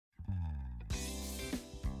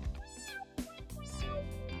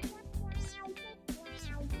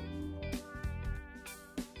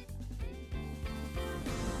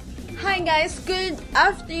Hi guys! Good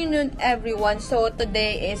afternoon everyone! So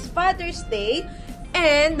today is Father's Day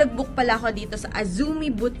and nag-book pala ako dito sa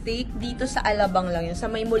Azumi Boutique dito sa Alabang lang yun, sa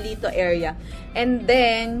may Molito area. And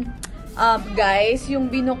then, guys,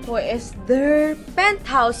 yung binook ko is their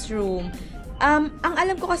penthouse room. Ang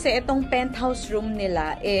alam ko kasi itong penthouse room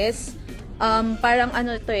nila is parang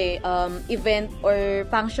ano to event or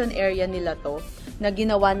function area nila to na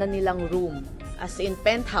ginawa na nilang room. As in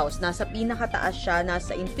penthouse, nasa pinakataas siya,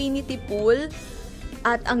 nasa infinity pool.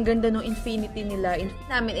 At ang ganda ng infinity nila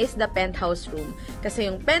namin is the penthouse room. Kasi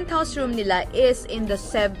yung penthouse room nila is in the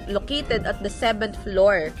located at the 17th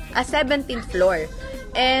floor.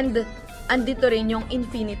 And andito rin yung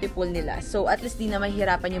infinity pool nila. So at least di na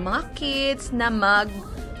mahirapan yung mga kids na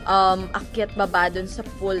akyat baba dun sa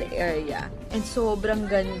pool area. And sobrang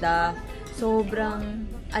ganda. Sobrang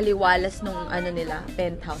aliwalas nung ano nila,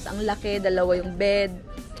 penthouse. Ang laki, dalawa yung bed.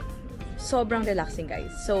 Sobrang relaxing, guys.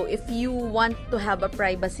 So, if you want to have a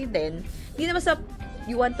privacy din, hindi naman sa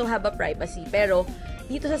you want to have a privacy, pero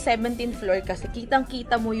dito sa 17th floor kasi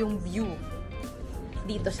kitang-kita mo yung view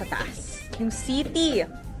dito sa taas. Yung city.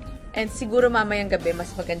 And siguro mamayang gabi,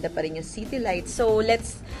 mas maganda pa rin yung city lights. So,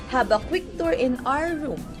 let's have a quick tour in our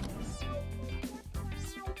room.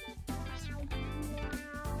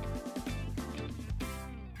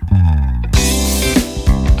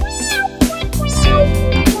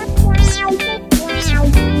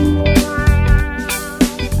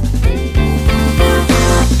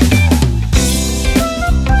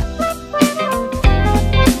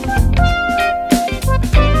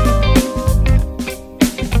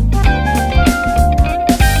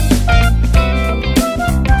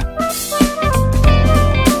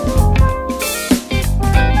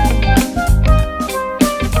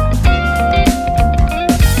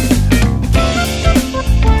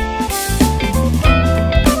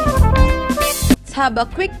 Have a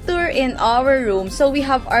quick tour in our room. So we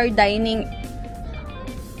have our dining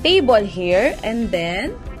table here, and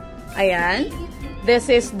then ayan, this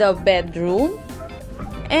is the bedroom,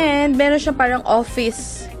 and meron siya parang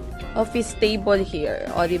office table here,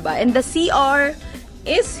 o diba? And the CR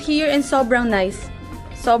is here, and sobrang nice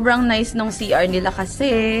nung CR nila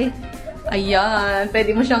kasi ayan,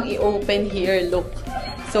 pwede mo siyang i-open here, look.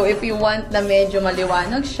 So if you want na medyo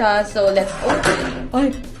maliwanag siya, so let's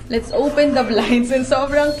open the blinds, and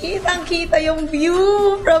sobrang kitang-kita yung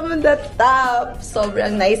view from the top.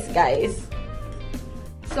 Sobrang nice, guys.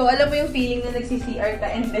 So, alam mo yung feeling na nagsi-CR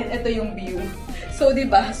ka, and then ito yung view. So,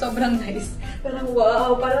 diba? Sobrang nice. Parang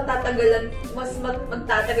wow, parang tatagalan, mas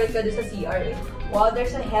magtatagal ka doon sa CR eh. Wow,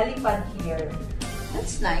 there's a helipad here.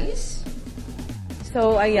 That's nice.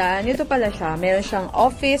 So, ayan, ito pala siya. Meron siyang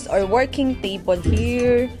office or working table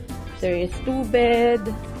here. There is 2 bed.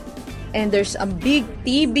 And there's a big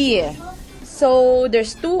TV. So,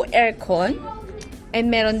 there's 2 aircon.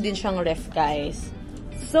 And meron din siyang ref, guys.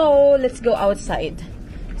 So, let's go outside.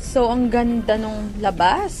 So, ang ganda nung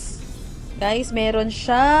labas. Guys, meron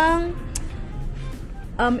siyang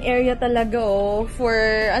area talaga, for,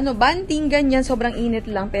 banting, ganyan. Sobrang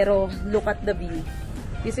init lang. Pero, look at the view.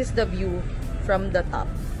 This is the view from the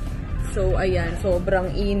top. So, ayan.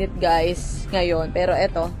 Sobrang init, guys, ngayon. Pero,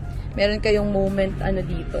 eto. Meron kayong moment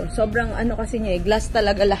dito. Sobrang kasi niya glass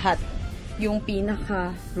talaga lahat yung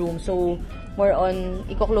pinaka room. So, more on,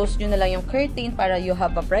 i-close nyo na lang yung curtain para you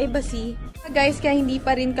have a privacy. Guys, kaya hindi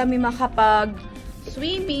pa rin kami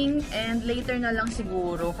makapag-swimming and later na lang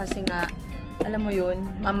siguro kasi nga, alam mo yun,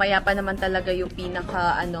 mamaya pa naman talaga yung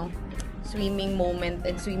pinaka, swimming moment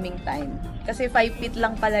and swimming time. Kasi 5 feet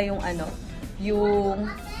lang pala yung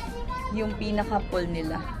yung pinaka-pool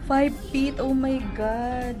nila. 5 feet, oh my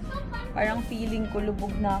God. Parang feeling ko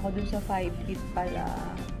lubog na ako dun sa 5 feet pala.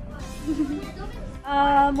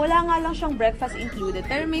 Wala nga lang siyang breakfast included.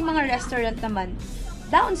 Pero may mga restaurant naman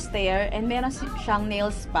downstairs and meron siyang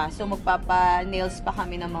nail spa. So magpapa-nails pa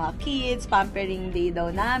kami ng mga kids. Pampering day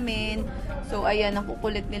daw namin. So ayan, ang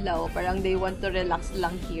kukulit nila. Parang they want to relax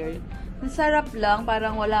lang here. Ang sarap lang.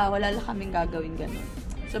 Parang wala lang kaming gagawin ganun.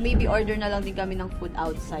 So, maybe order na lang din kami ng food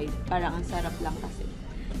outside. Parang ang sarap lang kasi.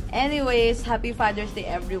 Anyways, happy Father's Day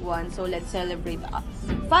everyone. So, let's celebrate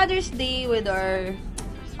Father's Day with our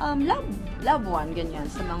loved one, ganyan.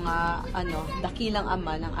 Sa mga, dakilang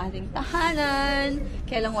ama ng ating tahanan.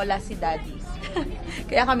 Kaya lang wala si Daddy.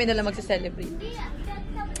 Kaya kami na lang magsa-celebrate.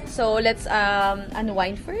 So, let's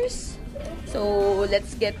unwind first. So,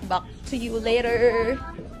 let's get back to you later.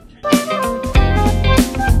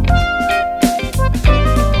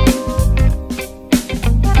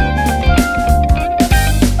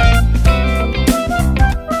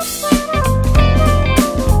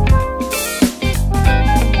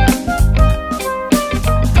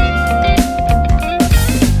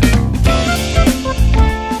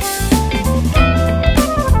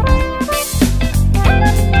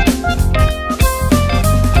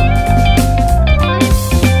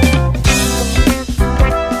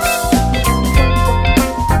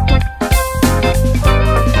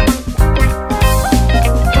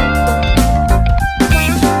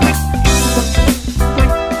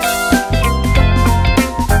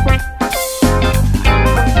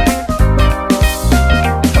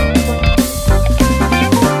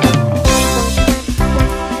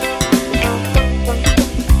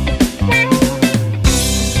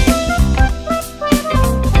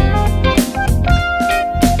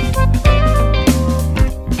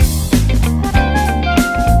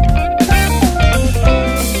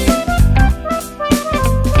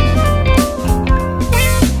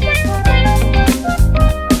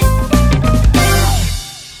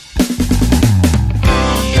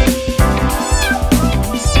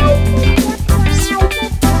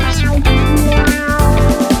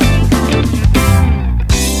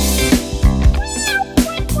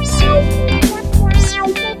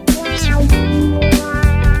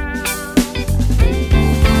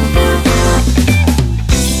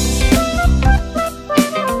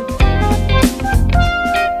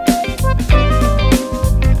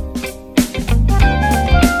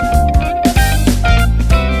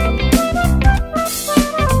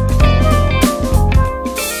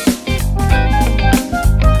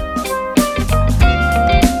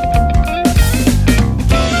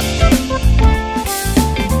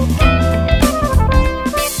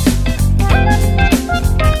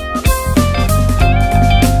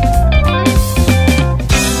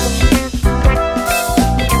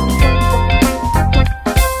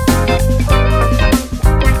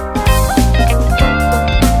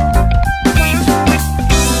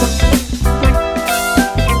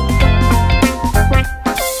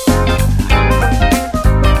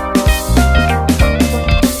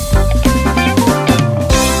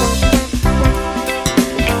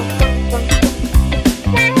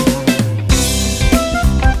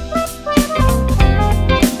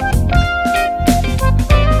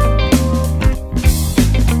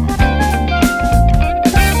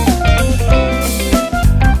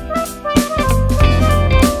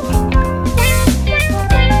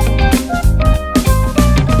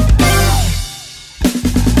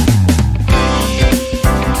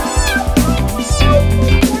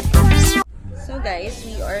 guys,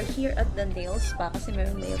 we are here at the nail spa kasi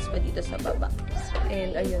meron nails pa dito sa baba.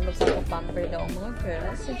 And ayun, magpapapamper daw ang mga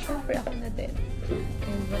girls. So, syempre ako na din.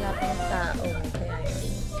 And wala pang tao. Kaya yun.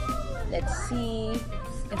 Let's see.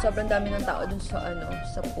 And sobrang dami ng tao dun sa,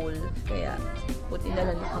 sa pool. Kaya, puti na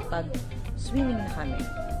lang kapag swimming na kami.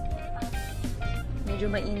 Medyo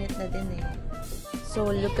mainit na din eh. So,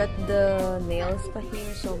 look at the nails pa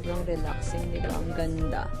here. Sobrang relaxing, diba? Ang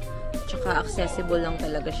ganda. Tsaka, accessible lang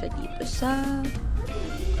talaga siya dito sa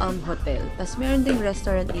hotel. Tapos, meron ding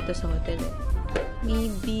restaurant dito sa hotel eh.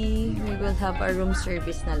 Maybe, we will have a room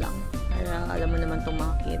service na lang. Para alam mo naman itong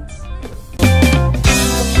mga kids.